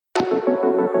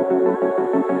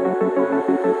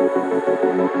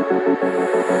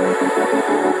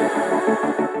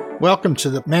Welcome to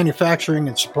the Manufacturing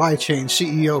and Supply Chain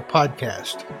CEO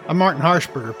podcast. I'm Martin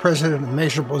Harshberger, president of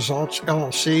Measurable Results,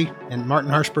 LLC, and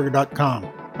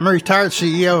martinharshberger.com. I'm a retired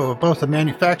CEO of both a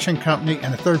manufacturing company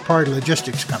and a third-party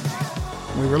logistics company.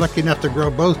 We were lucky enough to grow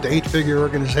both to 8-figure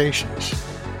organizations.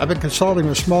 I've been consulting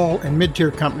with small and mid-tier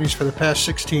companies for the past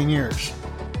 16 years.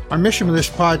 Our mission with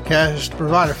this podcast is to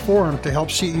provide a forum to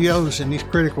help CEOs in these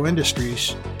critical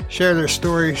industries share their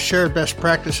stories, share best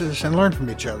practices, and learn from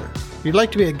each other. If you'd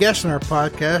like to be a guest on our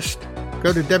podcast,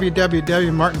 go to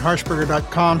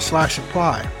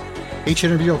www.martinharshberger.com/apply. Each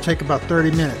interview will take about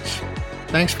 30 minutes.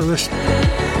 Thanks for listening.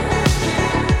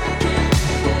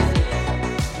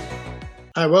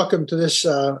 Hi, welcome to this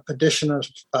edition of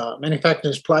Manufacturing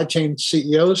and Supply Chain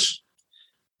CEOs.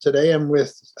 Today I'm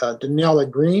with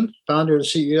Daniela Green, founder and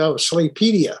CEO of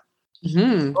Slaypedia.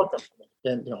 Mm-hmm. Welcome.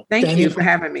 And, Thank you for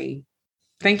having me.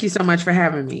 Thank you so much for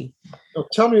having me. So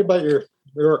tell me about your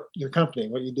company,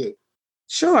 what you do.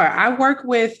 Sure. I work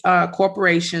with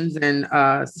corporations and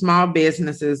small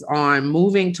businesses on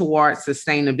moving towards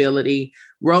sustainability,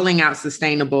 rolling out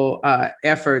sustainable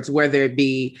efforts, whether it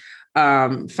be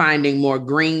finding more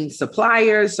green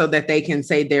suppliers so that they can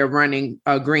say they're running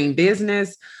a green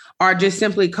business, or just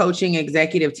simply coaching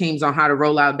executive teams on how to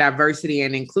roll out diversity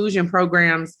and inclusion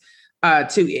programs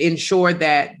to ensure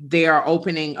that they are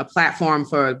opening a platform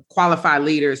for qualified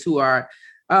leaders who are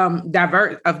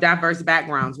diverse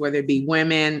backgrounds, whether it be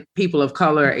women, people of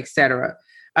color, et cetera.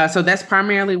 So that's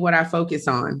primarily what I focus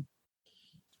on.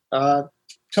 Tell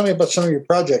me about some of your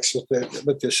projects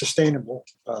with the sustainable.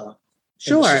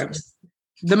 Sure.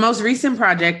 The most recent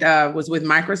project was with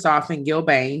Microsoft and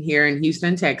Gilbane here in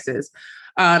Houston, Texas.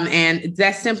 And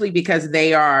that's simply because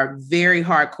they are very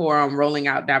hardcore on rolling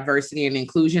out diversity and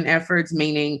inclusion efforts,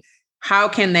 meaning how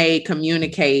can they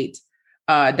communicate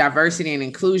diversity and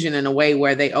inclusion in a way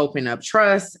where they open up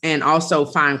trust and also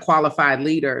find qualified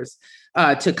leaders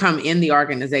to come in the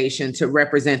organization to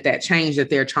represent that change that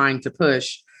they're trying to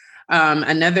push.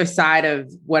 Another side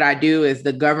of what I do is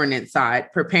the governance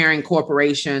side, preparing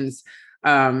corporations.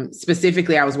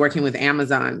 Specifically, I was working with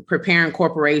Amazon, preparing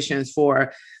corporations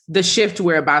for the shift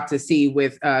we're about to see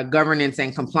with governance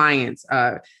and compliance.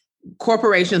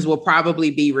 Corporations will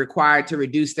probably be required to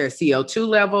reduce their CO2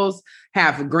 levels,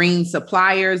 have green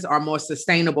suppliers or more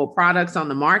sustainable products on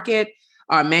the market.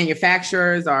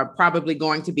 Manufacturers are probably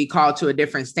going to be called to a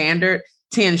different standard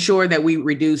to ensure that we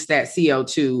reduce that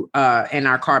CO2 and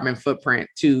our carbon footprint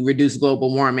to reduce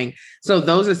global warming. So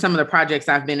those are some of the projects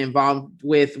I've been involved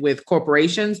with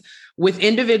corporations. With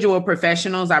individual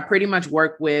professionals, I pretty much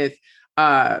work with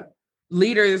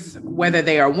leaders, whether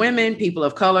they are women, people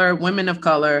of color, women of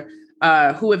color,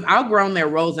 who have outgrown their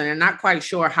roles and are not quite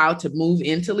sure how to move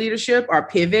into leadership or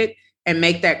pivot and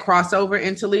make that crossover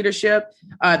into leadership.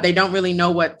 They don't really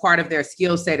know what part of their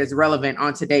skill set is relevant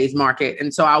on today's market.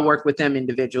 And so I'll work with them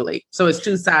individually. So it's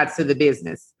two sides to the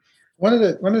business. One of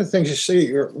the things you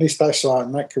see, or at least I saw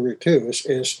in my career too,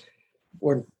 is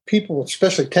when people,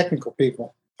 especially technical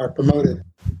people, are promoted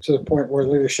to the point where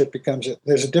leadership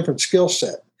there's a different skill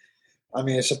set. I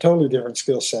mean, it's a totally different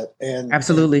skill set. And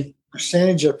absolutely. The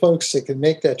percentage of folks that can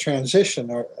make that transition,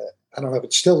 or I don't know if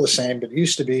it's still the same, but it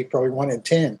used to be probably 1 in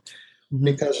 10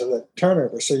 because of the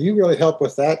turnover. So you really help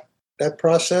with that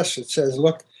process. It says,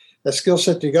 look, that skill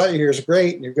set you got here is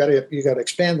great, and you got to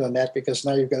expand on that because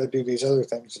now you've got to do these other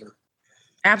things.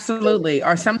 Absolutely.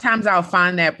 Or sometimes I'll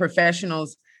find that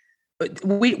professionals,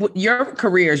 your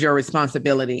career is your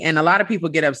responsibility. And a lot of people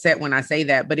get upset when I say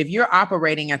that. But if you're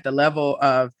operating at the level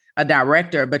of a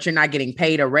director, but you're not getting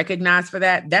paid or recognized for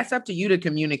that, that's up to you to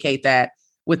communicate that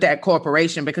with that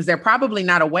corporation, because they're probably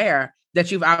not aware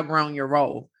that you've outgrown your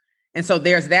role. And so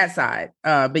there's that side.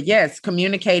 But yes,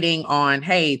 communicating on,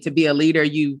 hey, to be a leader,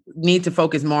 you need to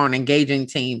focus more on engaging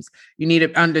teams. You need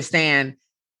to understand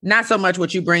not so much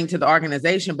what you bring to the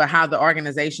organization, but how the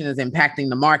organization is impacting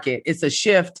the market. It's a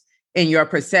shift in your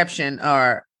perception,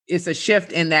 or it's a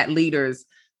shift in that leader's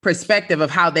perspective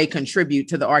of how they contribute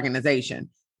to the organization.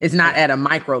 It's not at a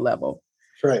micro level.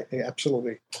 Right. Yeah,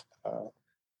 absolutely.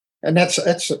 And that's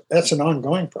an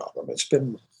ongoing problem. It's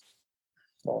been,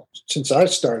 since I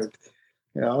started,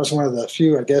 I was one of the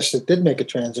few, I guess, that did make a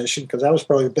transition because I was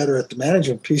probably better at the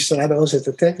management piece than I was at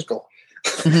the technical.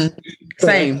 Mm-hmm.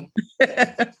 Same.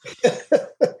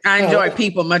 I enjoy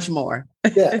people much more.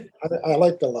 Yeah, I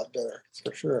liked it a lot better,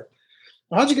 for sure.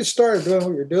 How'd you get started doing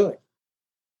what you're doing?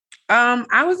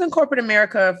 I was in corporate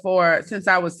America since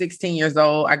I was 16 years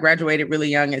old. I graduated really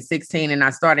young at 16, and I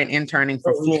started interning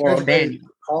for Floral Daniel.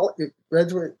 You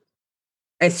graduated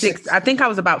at 6. I think I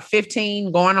was about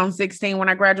 15, going on 16 when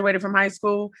I graduated from high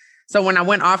school. So when I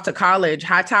went off to college,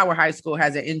 Hightower High School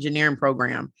has an engineering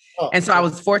program. And so I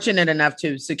was fortunate enough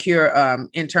to secure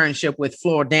internship with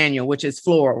Floor Daniel, which is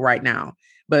Floor right now.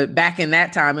 But back in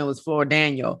that time, it was Floor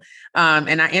Daniel.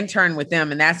 And I interned with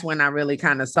them. And that's when I really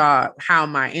kind of saw how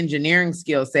my engineering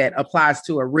skill set applies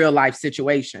to a real life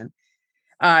situation.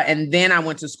 And then I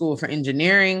went to school for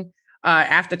engineering.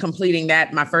 After completing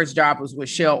that, my first job was with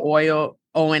Shell Oil.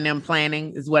 O&M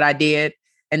planning is what I did.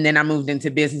 And then I moved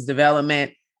into business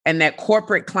development. And that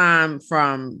corporate climb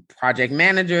from project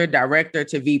manager, director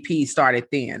to VP started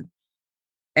then.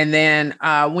 And then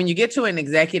when you get to an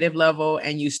executive level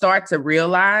and you start to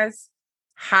realize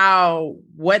how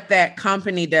what that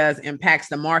company does impacts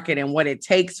the market and what it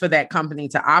takes for that company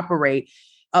to operate,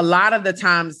 a lot of the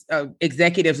times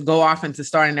executives go off into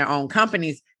starting their own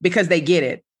companies because they get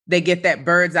it. They get that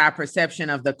bird's eye perception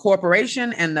of the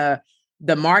corporation and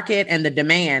the market and the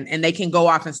demand, and they can go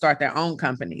off and start their own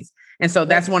companies. And so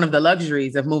that's one of the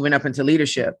luxuries of moving up into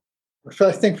leadership. So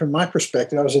I think from my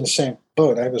perspective, I was in the same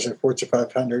boat. I was at Fortune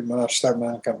 500 when I started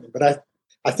my own company. But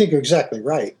I think you're exactly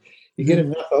right. You get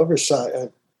enough oversight,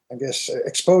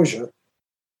 exposure,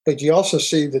 but you also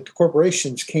see that the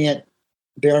corporations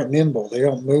they aren't nimble. They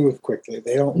don't move quickly.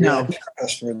 They don't react to the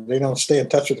customer. They don't stay in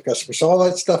touch with the customer. So all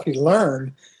that stuff you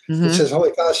learn, it says,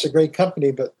 holy God, it's a great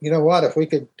company. But you know what? If we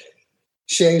could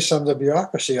shave some of the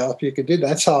bureaucracy off, you could do that.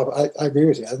 That's how I agree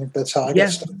with you. I think that's how I got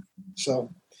started.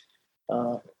 So,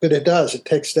 but it does. It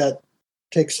takes that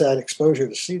exposure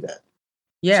to see that.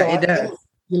 Yeah, so it does.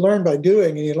 You learn by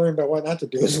doing, and you learn by what not to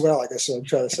do as well. I guess what I'm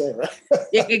trying to say, right?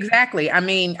 Exactly. I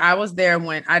mean, I was there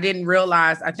when I didn't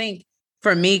realize. I think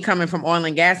for me, coming from oil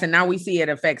and gas, and now we see it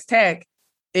affects tech.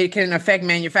 It can affect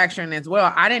manufacturing as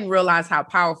well. I didn't realize how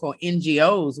powerful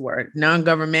NGOs were,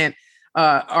 non-government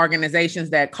organizations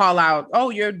that call out,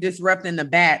 oh, you're disrupting the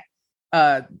bat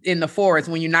in the forest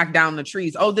when you knock down the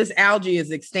trees. Oh, this algae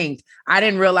is extinct. I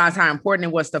didn't realize how important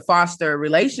it was to foster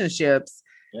relationships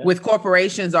with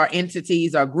corporations or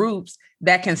entities or groups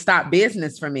that can stop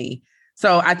business for me.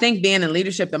 So I think being in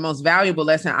leadership, the most valuable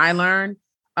lesson I learned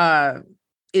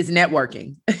is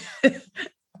networking.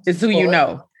 It's who you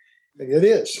know. It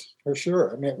is, for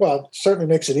sure. I mean, well, it certainly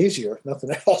makes it easier, if nothing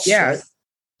else. Yeah. Right?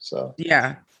 So,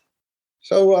 yeah.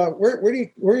 So where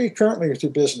are you currently with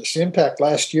your business? The impact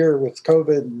last year with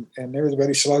COVID and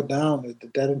everybody slowed down.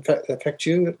 Did that affect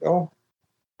you at all?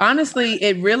 Honestly,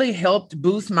 it really helped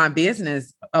boost my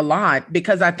business a lot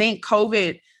because I think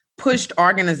COVID pushed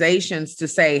organizations to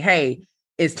say, hey,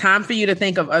 it's time for you to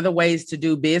think of other ways to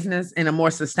do business in a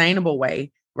more sustainable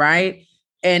way, right?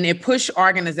 And it pushed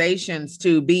organizations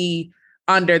to be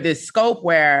under this scope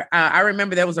where I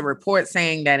remember there was a report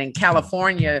saying that in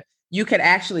California, you could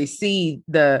actually see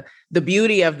the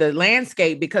beauty of the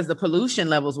landscape because the pollution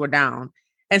levels were down.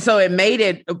 And so it made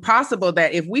it possible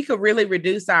that if we could really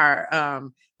reduce our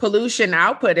pollution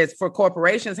output as for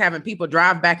corporations having people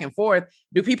drive back and forth,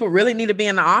 do people really need to be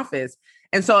in the office?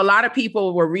 And so a lot of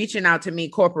people were reaching out to me,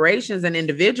 corporations and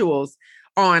individuals,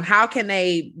 on how can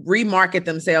they remarket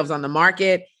themselves on the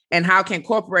market and how can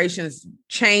corporations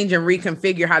change and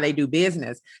reconfigure how they do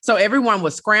business. So everyone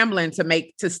was scrambling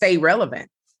to stay relevant.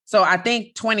 So I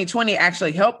think 2020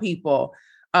 actually helped people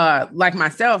like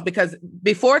myself, because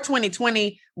before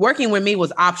 2020, working with me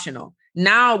was optional.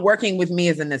 Now working with me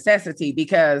is a necessity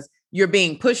because you're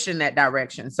being pushed in that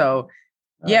direction. So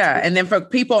yeah. And then for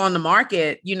people on the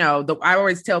market, I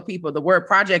always tell people the word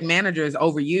project manager is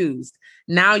overused.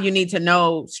 Now you need to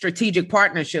know strategic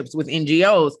partnerships with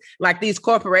NGOs. Like these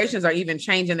corporations are even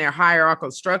changing their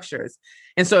hierarchical structures.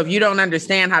 And so if you don't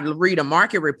understand how to read a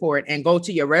market report and go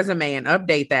to your resume and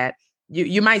update that,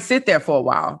 you might sit there for a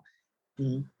while.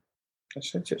 Mm-hmm.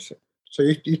 That's interesting. So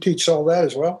you teach all that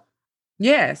as well?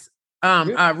 Yes.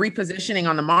 Repositioning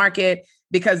on the market,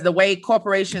 because the way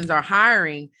corporations are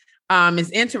hiring is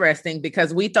interesting,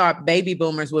 because we thought baby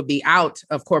boomers would be out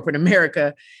of corporate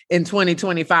America in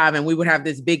 2025 and we would have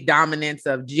this big dominance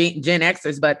of Gen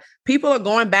Xers, but people are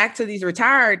going back to these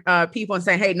retired people and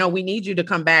saying, hey, no, we need you to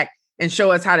come back and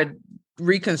show us how to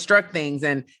reconstruct things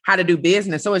and how to do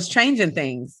business. So it's changing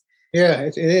things. Yeah,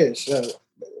 it is.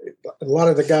 A lot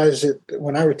of the guys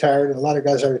when I retired, and a lot of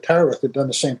guys I retired with have done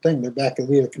the same thing. They're back in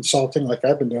leader consulting like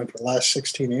I've been doing for the last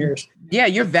 16 years. Yeah,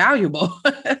 you're valuable.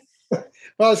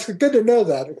 Well, it's good to know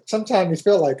that. Sometimes you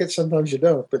feel like it, sometimes you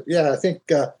don't. But yeah, I think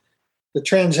the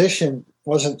transition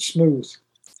wasn't smooth.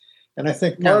 And I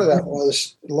think part of that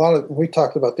was we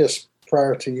talked about this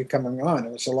prior to you coming on.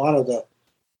 It was a lot of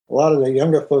the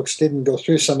younger folks didn't go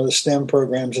through some of the STEM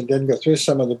programs and didn't go through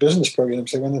some of the business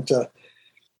programs. They went into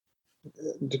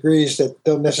degrees that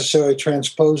don't necessarily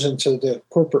transpose into the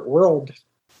corporate world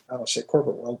I don't say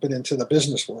corporate world, but into the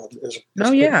business world.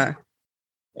 Oh, yeah.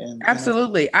 And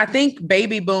absolutely. I think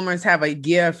baby boomers have a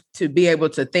gift to be able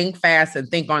to think fast and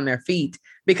think on their feet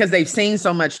because they've seen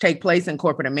so much take place in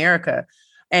corporate America.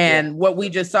 And what we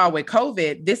just saw with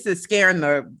COVID, this is scaring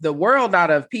the world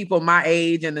out of people my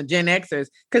age and the Gen Xers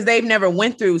because they've never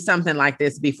went through something like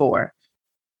this before.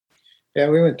 Yeah,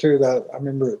 we went through that. I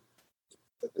remember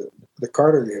the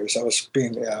Carter years. I was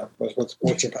was with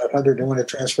Fortune 500 and wanted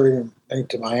to transfer me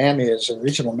to Miami as a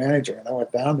regional manager. And I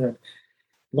went down there and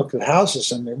looked at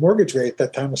houses, and the mortgage rate at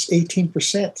that time was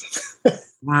 18%.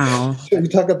 Wow. So you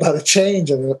talk about a change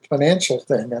in the financial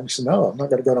thing. I said, no, I'm not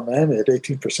going to go to Miami at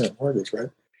 18% mortgage, right?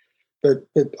 But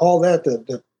all that,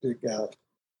 the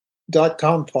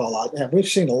 .com fallout, and we've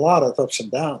seen a lot of ups and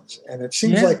downs, and it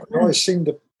seems like we always seem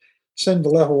to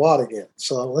level out again.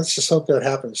 So let's just hope that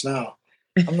happens now.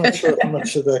 I'm not sure how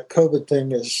much of the COVID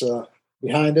thing is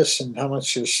behind us, and how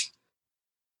much is.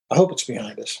 I hope it's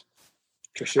behind us.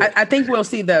 For sure. I think we'll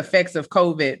see the effects of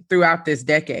COVID throughout this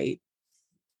decade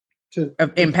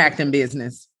of impacting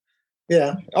business.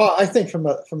 Yeah. Oh, I think from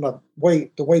the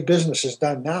way business is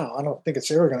done now, I don't think it's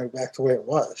ever going to go back to the way it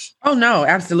was. Oh no,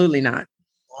 absolutely not.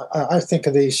 I think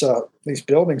of these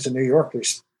buildings in New York.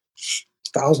 There's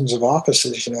thousands of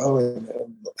offices, and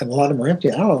a lot of them are empty.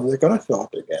 I don't know if they're going to fill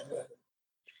up again.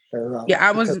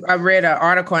 I read an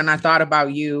article and I thought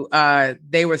about you.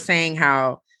 They were saying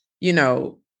how,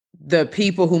 the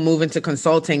people who move into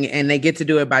consulting and they get to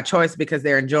do it by choice because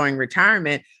they're enjoying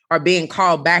retirement are being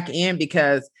called back in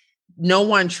because no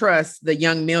one trusts the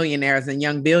young millionaires and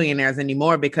young billionaires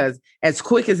anymore because as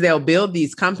quick as they'll build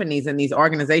these companies and these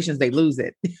organizations, they lose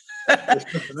it.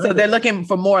 So they're looking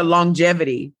for more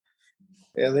longevity.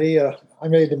 Yeah, I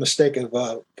made the mistake of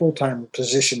a full-time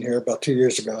position here about 2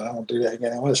 years ago. I won't do that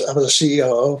again. I was a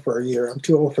CEO for a year. I'm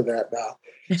too old for that now.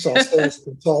 So I'll stay as a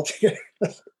consultant.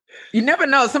 You never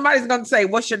know. Somebody's going to say,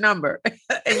 "What's your number?"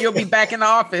 and you'll be back in the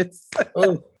office.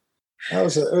 Oh, that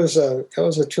was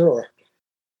a chore.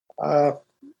 What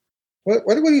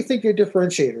do you think your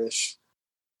differentiator is?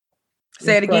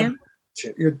 Say it again.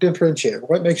 Your differentiator.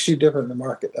 What makes you different in the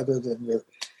market, other than you're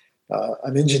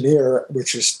an engineer,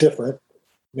 which is different,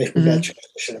 making that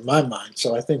transition in my mind.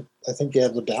 So I think you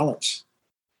have the balance.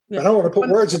 Yeah. I don't want to put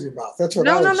words in your mouth. That's what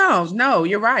No,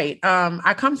 you're right.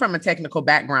 I come from a technical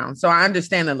background, so I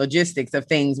understand the logistics of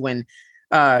things when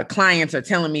clients are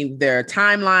telling me their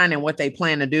timeline and what they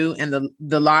plan to do and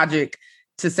the logic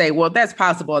to say, well, that's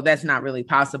possible. That's not really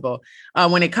possible.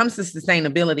 When it comes to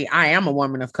sustainability, I am a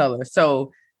woman of color.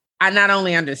 So I not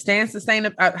only understand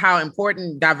how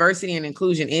important diversity and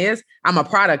inclusion is, I'm a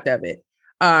product of it.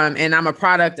 And I'm a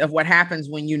product of what happens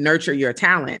when you nurture your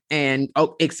talent and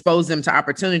expose them to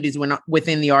opportunities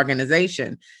within the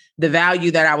organization. The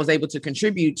value that I was able to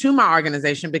contribute to my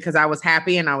organization because I was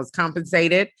happy and I was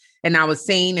compensated and I was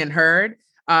seen and heard.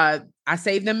 I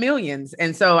saved them millions.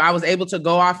 And so I was able to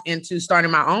go off into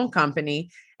starting my own company.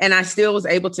 And I still was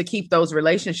able to keep those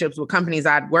relationships with companies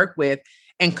I'd work with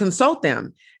and consult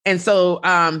them. And so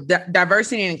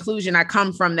diversity and inclusion, I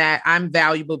come from that. I'm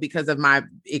valuable because of my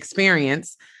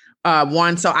experience.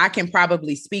 So I can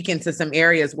probably speak into some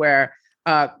areas where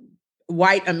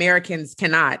white Americans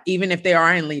cannot, even if they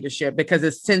are in leadership, because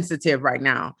it's sensitive right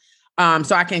now.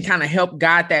 So I can kind of help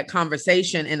guide that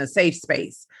conversation in a safe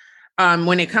space.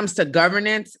 When it comes to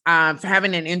governance, for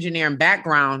having an engineering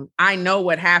background, I know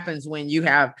what happens when you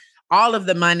have all of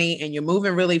the money and you're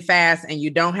moving really fast and you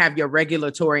don't have your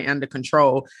regulatory under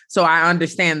control. So I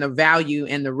understand the value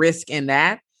and the risk in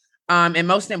that. And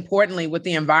most importantly, with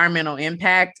the environmental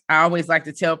impact, I always like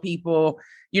to tell people,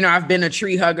 I've been a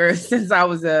tree hugger since I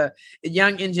was a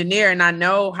young engineer. And I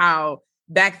know how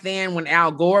back then when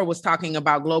Al Gore was talking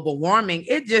about global warming,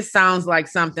 it just sounds like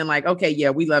something like, okay, yeah,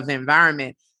 we love the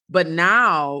environment. But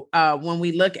now when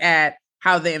we look at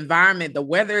how the environment, the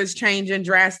weather is changing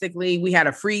drastically. We had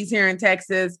a freeze here in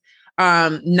Texas.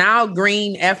 Now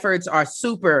green efforts are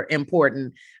super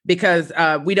important because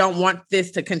we don't want this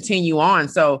to continue on.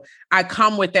 So I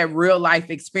come with that real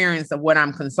life experience of what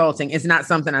I'm consulting. It's not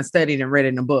something I studied and read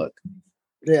in a book.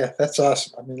 Yeah, that's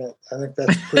awesome. I mean, I think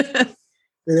that's pretty,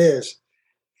 it is.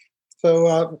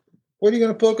 So what are you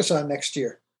going to focus on next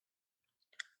year?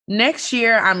 Next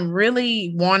year, I'm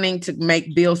really wanting to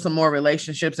build some more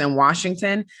relationships in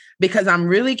Washington because I'm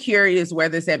really curious where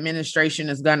this administration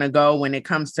is going to go when it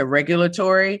comes to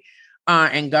regulatory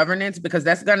and governance, because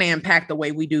that's going to impact the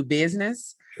way we do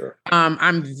business. Sure.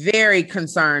 I'm very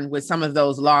concerned with some of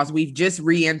those laws. We've just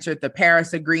re-entered the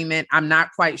Paris Agreement. I'm not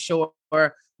quite sure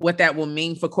what that will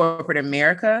mean for corporate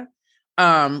America.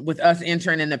 with us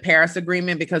entering in the Paris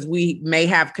Agreement, because we may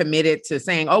have committed to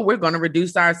saying, oh, we're going to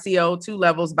reduce our CO2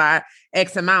 levels by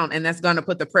X amount. And that's going to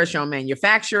put the pressure on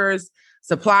manufacturers,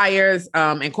 suppliers,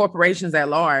 and corporations at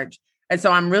large. And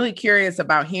so I'm really curious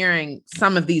about hearing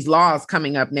some of these laws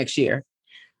coming up next year.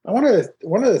 One of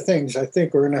the things I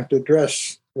think we're going to have to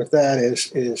address with that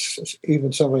is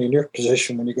even somebody in your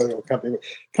position when you go to a company.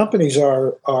 Companies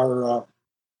are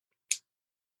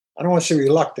I don't want to say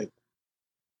reluctant,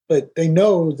 but they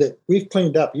know that we've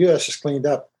cleaned up. U.S. has cleaned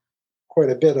up quite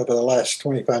a bit over the last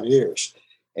 25 years.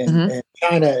 And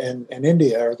China and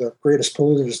India are the greatest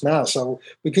polluters now. So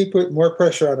we keep putting more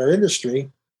pressure on our industry,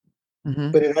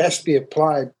 but it has to be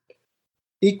applied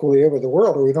equally over the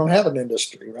world, or we don't have an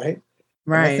industry, right?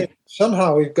 Right. And I think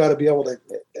somehow we've got to be able to.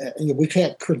 We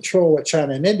can't control what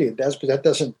China and India does, but that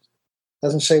doesn't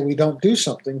say we don't do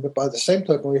something. But by the same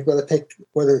token, we've got to take,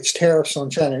 whether it's tariffs on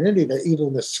China and India, to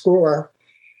even the score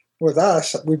with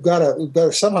us. We've got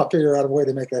to somehow figure out a way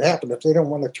to make that happen. If they don't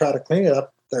want to try to clean it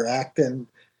up, their act, and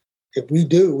if we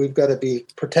do, we've got to be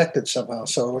protected somehow.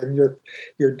 So in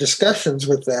your discussions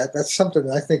with that, that's something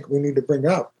I think we need to bring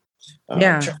up.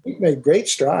 We've made great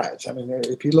strides. I mean,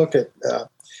 if you look at,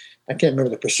 I can't remember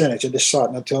the percentage. I just saw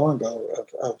it not too long ago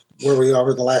of where we are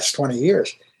over the last 20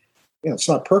 years. It's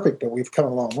not perfect, but we've come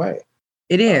a long way.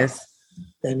 It is.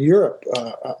 In Europe,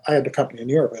 I had a company in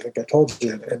Europe. I think I told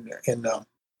you in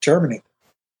Germany,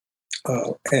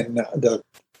 and the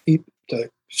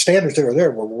standards that were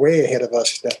there were way ahead of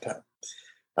us at that time.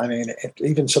 I mean,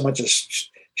 even so much as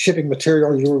shipping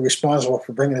material, you were responsible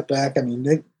for bringing it back. I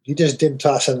mean, you just didn't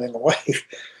toss anything away.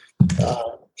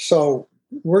 So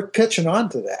we're catching on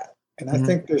to that. And I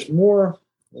think there's more,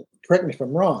 correct me if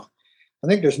I'm wrong, I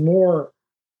think there's more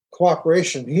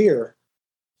cooperation here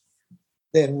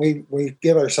than we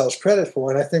give ourselves credit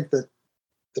for. And I think that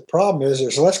the problem is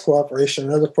there's less cooperation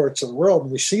in other parts of the world,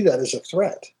 and we see that as a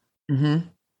threat.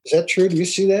 Is that true? Do you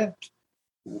see that?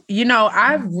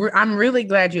 I'm really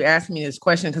glad you asked me this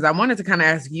question, because I wanted to kind of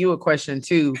ask you a question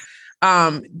too.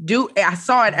 I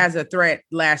saw it as a threat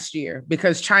last year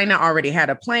because China already had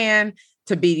a plan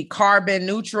to be carbon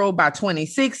neutral by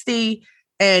 2060.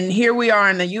 And here we are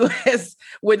in the U.S.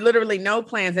 with literally no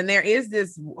plans. And there is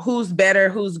this who's better,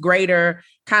 who's greater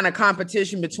kind of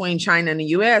competition between China and the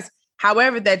U.S.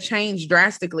 However, that changed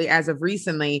drastically as of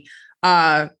recently.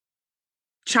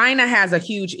 China has a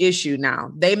huge issue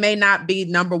now. They may not be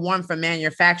number one for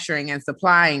manufacturing and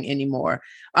supplying anymore.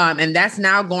 And that's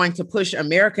now going to push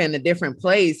America in a different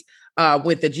place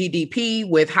with the GDP,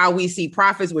 with how we see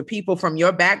profits, with people from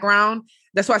your background.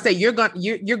 That's why I say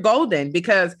you're golden,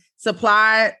 because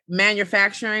supply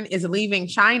manufacturing is leaving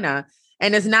China.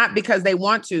 And it's not because they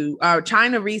want to.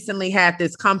 China recently had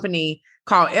this company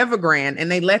called Evergrande,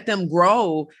 and they let them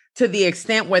grow to the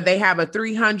extent where they have a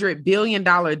 $300 billion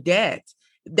debt.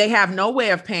 They have no way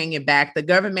of paying it back. The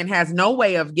government has no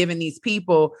way of giving these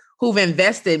people who've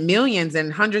invested millions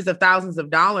and hundreds of thousands of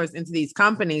dollars into these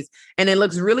companies. And it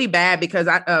looks really bad because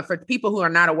for people who are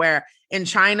not aware, in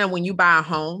China, when you buy a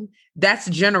home, that's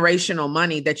generational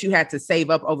money that you had to save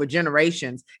up over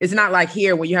generations. It's not like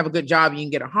here where you have a good job, you can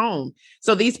get a home.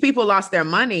 So these people lost their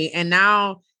money, and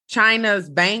now China's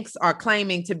banks are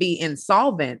claiming to be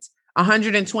insolvent,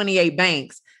 128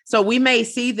 banks. So we may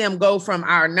see them go from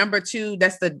our number two,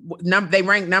 that's the number, they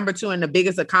rank number two in the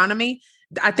biggest economy.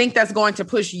 I think that's going to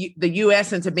push the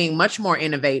US into being much more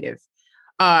innovative.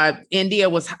 India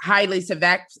was highly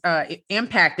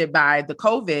impacted by the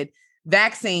COVID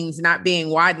vaccines not being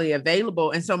widely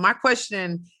available. And so my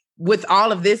question, with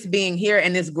all of this being here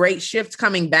and this great shift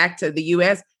coming back to the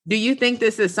US, do you think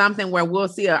this is something where we'll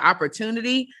see an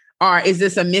opportunity, or is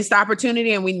this a missed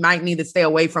opportunity and we might need to stay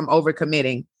away from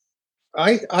overcommitting?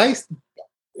 Everybody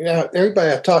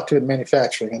I've talked to in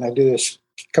manufacturing, and I do this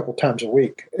a couple times a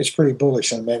week, is pretty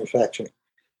bullish on manufacturing.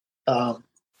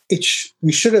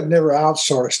 We should have never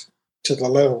outsourced to the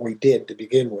level we did to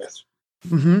begin with.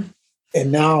 And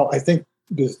now I think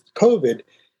with COVID,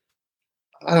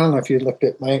 I don't know if you looked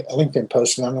at my LinkedIn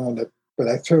post, and I don't know, but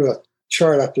I threw a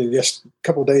chart up there just a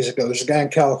couple of days ago. There's a guy in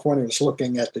California who's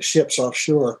looking at the ships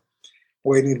offshore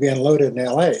waiting to be unloaded in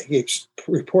LA. He's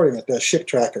reporting at the ship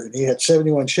tracker, and he had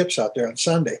 71 ships out there on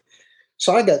Sunday.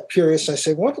 So I got curious. I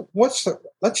said,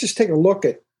 let's just take a look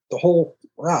at the whole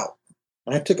route.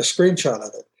 And I took a screenshot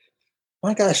of it.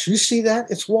 My gosh, you see that?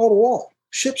 It's wall to wall.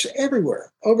 Ships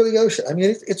everywhere over the ocean. I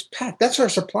mean, it's packed. That's our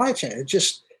supply chain. It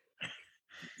just,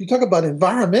 you talk about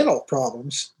environmental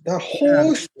problems. The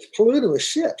whole ocean is polluted with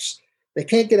ships. They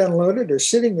can't get unloaded. They're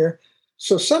sitting there.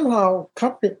 So somehow, I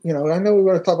know we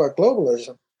want to talk about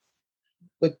globalism,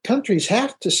 but countries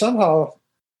have to somehow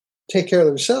take care of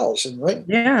themselves. And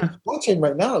supply chain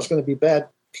right now is going to be bad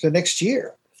for the next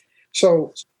year.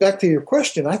 So back to your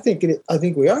question, I think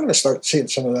we are going to start seeing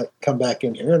some of that come back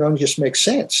in here. It only just makes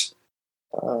sense.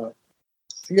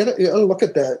 You got to look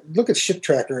at that. Look at Ship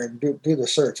Tracker and do the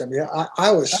search. I mean, I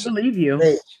believe you.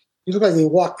 Amazed. You look like you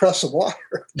walk across some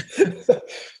water.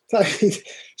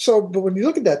 So, but when you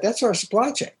look at that, that's our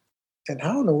supply chain. And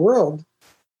how in the world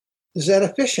is that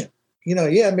efficient?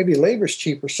 Maybe labor's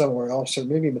cheaper somewhere else, or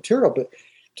maybe material, but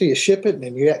till you ship it and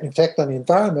then you effect on the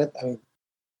environment, I mean,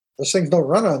 those things don't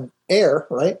run on air,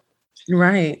 right?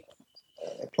 Right.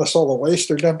 Plus all the waste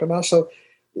they're dumping out. So,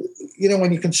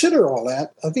 when you consider all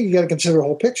that, I think you got to consider the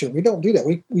whole picture. We don't do that.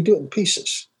 We do it in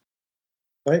pieces,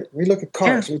 right? We look at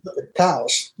cars, we look at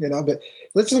cows, but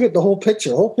let's look at the whole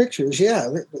picture. The whole picture is,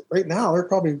 right now they're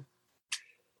probably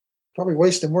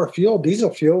wasting more fuel,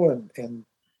 diesel fuel, and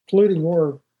polluting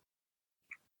more,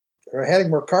 or adding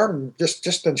more carbon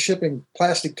just in shipping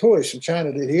plastic toys from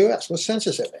China to the U.S. What sense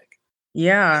does that make?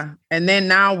 Yeah. And then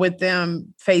now with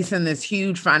them facing this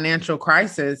huge financial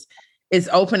crisis, it's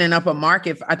opening up a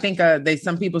market. I think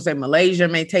some people say Malaysia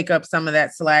may take up some of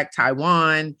that slack,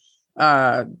 Taiwan,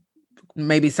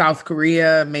 maybe South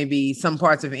Korea, maybe some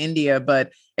parts of India,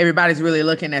 but everybody's really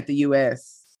looking at the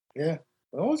U.S. Yeah.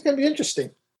 Well, it's going to be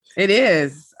interesting. It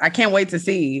is. I can't wait to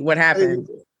see what happens.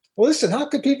 Well, listen, how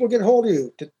can people get a hold of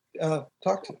you to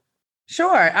talk to you?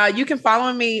 Sure. You can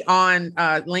follow me on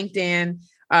LinkedIn.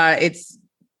 It's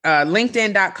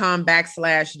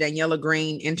linkedin.com/Daniela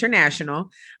Green International.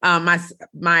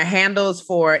 My handles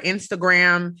for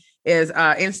Instagram is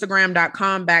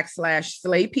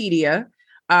instagram.com/Slaypedia.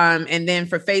 And then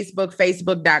for Facebook,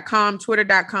 facebook.com,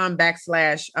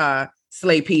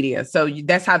 twitter.com/Slaypedia. So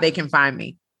that's how they can find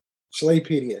me.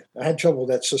 Slaypedia. I had trouble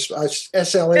with that. So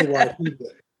SLAY.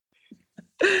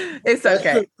 It's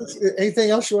okay.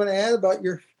 Anything else you want to add about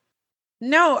your?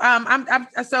 No, I'm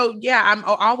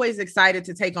always excited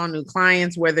to take on new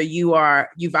clients, whether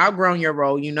you've outgrown your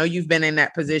role, you've been in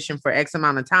that position for X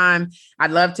amount of time.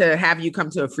 I'd love to have you come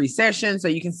to a free session so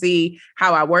you can see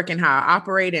how I work and how I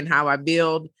operate and how I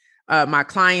build my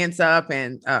clients up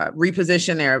and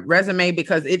reposition their resume,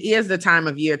 because it is the time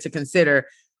of year to consider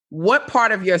what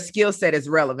part of your skill set is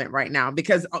relevant right now,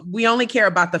 because we only care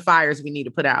about the fires we need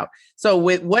to put out. So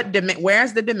with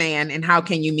where's the demand and how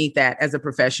can you meet that as a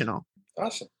professional?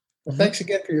 Awesome. Well, thanks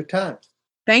again for your time.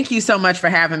 Thank you so much for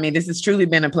having me. This has truly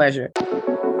been a pleasure.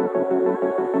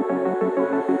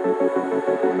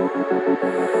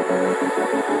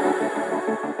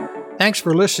 Thanks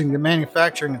for listening to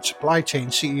Manufacturing and Supply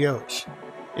Chain CEOs.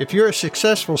 If you're a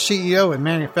successful CEO in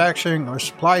manufacturing or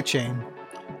supply chain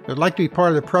and would like to be part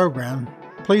of the program,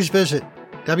 please visit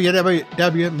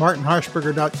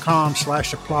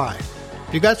www.martinharshberger.com/apply.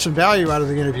 If you got some value out of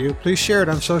the interview, please share it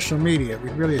on social media.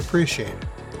 We'd really appreciate it.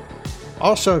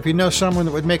 Also, if you know someone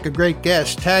that would make a great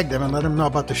guest, tag them and let them know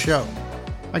about the show.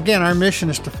 Again, our mission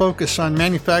is to focus on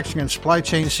manufacturing and supply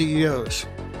chain CEOs.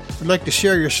 We'd like to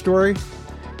share your story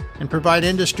and provide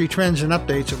industry trends and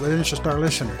updates that would interest our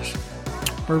listeners.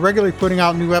 We're regularly putting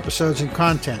out new episodes and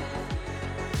content.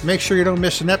 To make sure you don't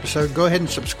miss an episode, go ahead and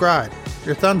subscribe.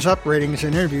 Your thumbs up ratings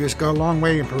and interviews go a long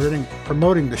way in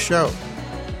promoting the show.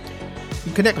 You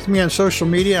can connect with me on social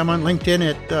media. I'm on LinkedIn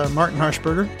at Martin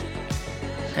Harshberger,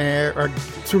 or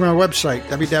through my website,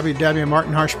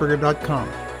 www.martinharshberger.com.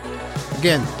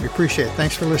 Again, we appreciate it.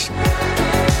 Thanks for listening.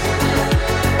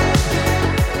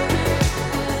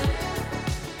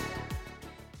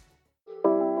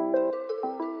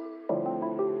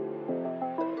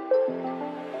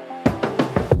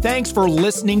 Thanks for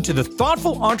listening to the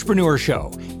Thoughtful Entrepreneur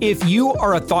Show. If you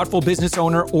are a thoughtful business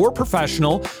owner or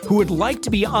professional who would like to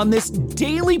be on this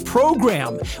daily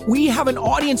program, we have an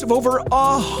audience of over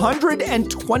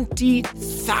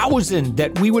 120,000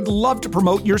 that we would love to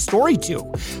promote your story to.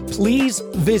 Please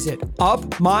visit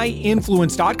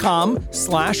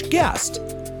upmyinfluence.com/guest.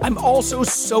 I'm also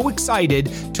so excited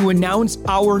to announce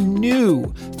our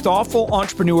new Thoughtful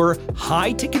Entrepreneur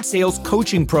high-ticket sales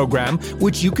coaching program,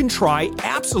 which you can try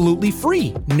absolutely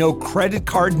free. No credit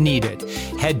card needed.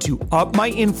 Head to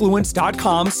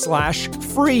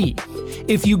upmyinfluence.com/free.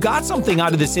 If you got something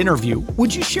out of this interview,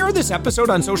 would you share this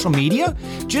episode on social media?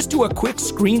 Just do a quick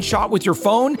screenshot with your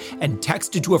phone and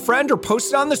text it to a friend or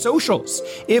post it on the socials.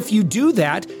 If you do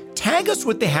that, tag us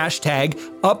with the hashtag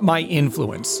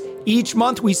UpMyInfluence. Each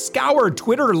month, we scour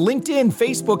Twitter, LinkedIn,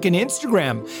 Facebook, and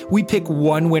Instagram. We pick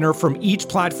one winner from each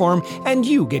platform, and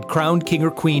you get crowned king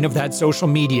or queen of that social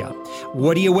media.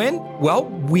 What do you win? Well,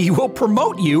 we will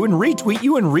promote you and retweet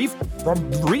you and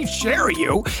reshare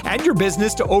you and your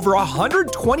business to over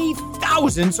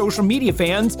 120,000 social media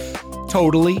fans,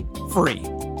 totally free.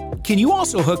 Can you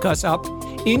also hook us up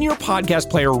in your podcast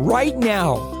player right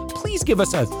now? Please give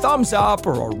us a thumbs up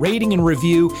or a rating and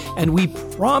review, and we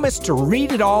promise to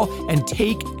read it all and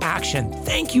take action.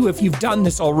 Thank you if you've done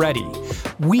this already.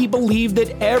 We believe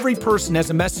that every person has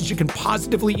a message that can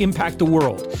positively impact the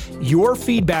world. Your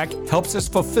feedback helps us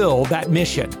fulfill that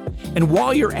mission. And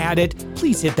while you're at it,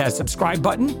 please hit that subscribe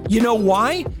button. You know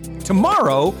why?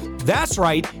 Tomorrow, that's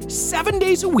right, 7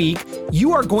 days a week,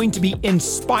 you are going to be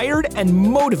inspired and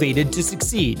motivated to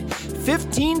succeed.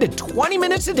 15 to 20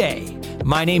 minutes a day.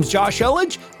 My name's Josh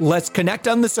Elledge. Let's connect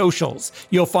on the socials.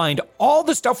 You'll find all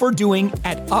the stuff we're doing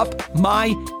at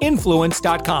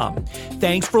upmyinfluence.com.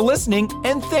 Thanks for listening,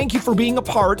 and thank you for being a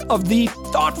part of the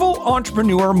Thoughtful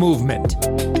Entrepreneur Movement.